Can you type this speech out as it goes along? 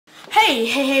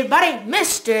Hey, buddy,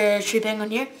 Mr. Tree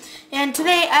Penguin here, and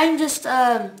today I'm just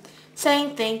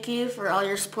saying thank you for all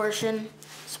your support.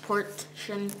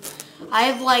 I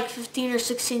have like 15 or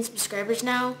 16 subscribers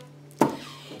now,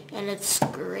 and it's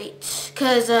great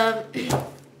because it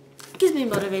gives me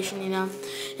motivation,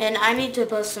 And I need to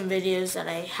post some videos that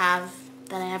I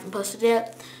haven't posted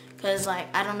yet, because like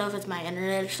I don't know if it's my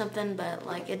internet or something, but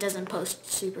like it doesn't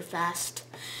post super fast,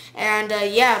 and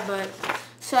yeah, but.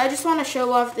 So I just want to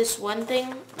show off this one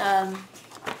thing, that.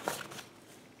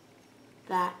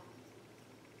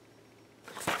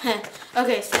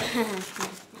 Okay,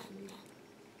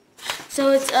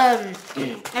 so it's,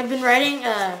 I've been writing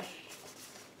a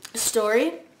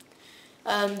story,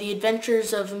 The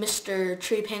Adventures of Mr.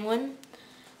 Tree Penguin.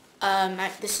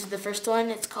 This is the first one.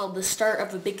 It's called The Start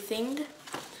of a Big Thing,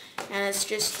 and it's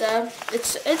just,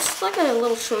 it's like a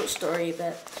little short story,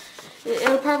 but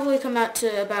it'll probably come out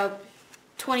to about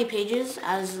 20 pages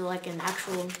as like an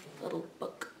actual little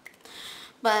book,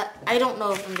 but I don't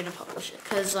know if I'm gonna publish it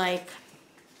because like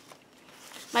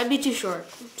might be too short.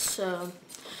 So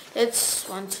it's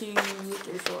 1, 2, 3,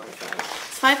 4, 5.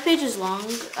 It's 5 pages long,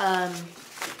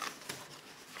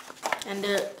 and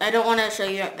I don't want to show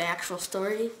you the actual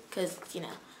story because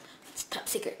it's top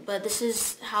secret. But this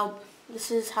is how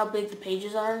big the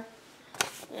pages are.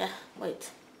 Yeah,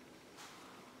 wait.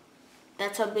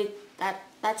 That's how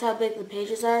big the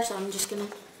pages are, so I'm just gonna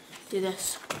do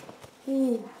this.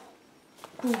 Ooh.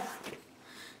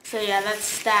 So yeah,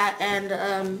 that's that, and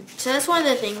so that's one of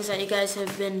the things that you guys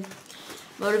have been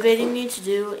motivating me to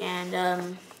do,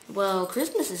 and well,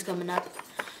 Christmas is coming up,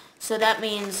 so that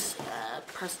means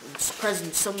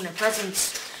presents, so many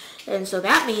presents, and so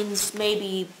that means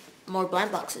maybe more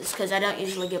blind boxes, because I don't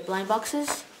usually get blind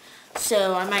boxes,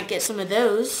 so I might get some of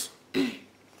those.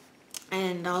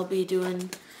 And I'll be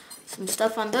doing some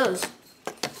stuff on those.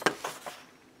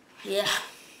 Yeah,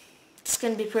 it's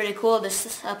gonna be pretty cool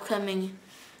this upcoming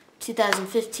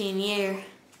 2015 year.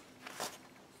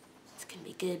 It's gonna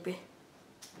be good, bruh.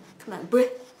 Come on, bruh.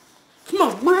 Come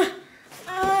on, bruh.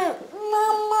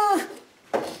 Mama.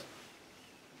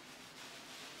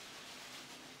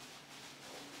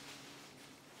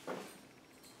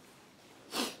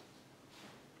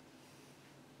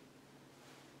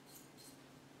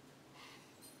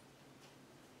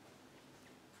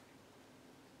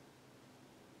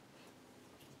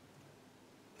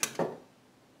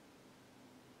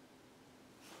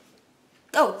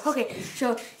 Oh, okay,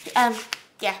 so,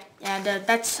 yeah, and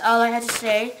that's all I had to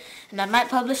say, and I might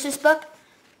publish this book,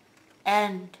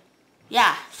 and,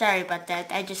 yeah, sorry about that,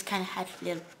 I just kind of had a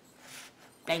little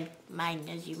blank mind,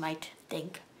 as you might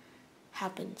think,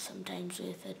 happens sometimes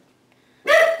with a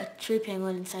tree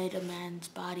penguin inside a man's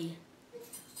body.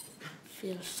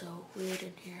 Feels so weird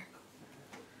in here,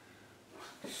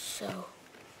 so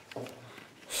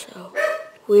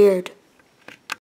weird.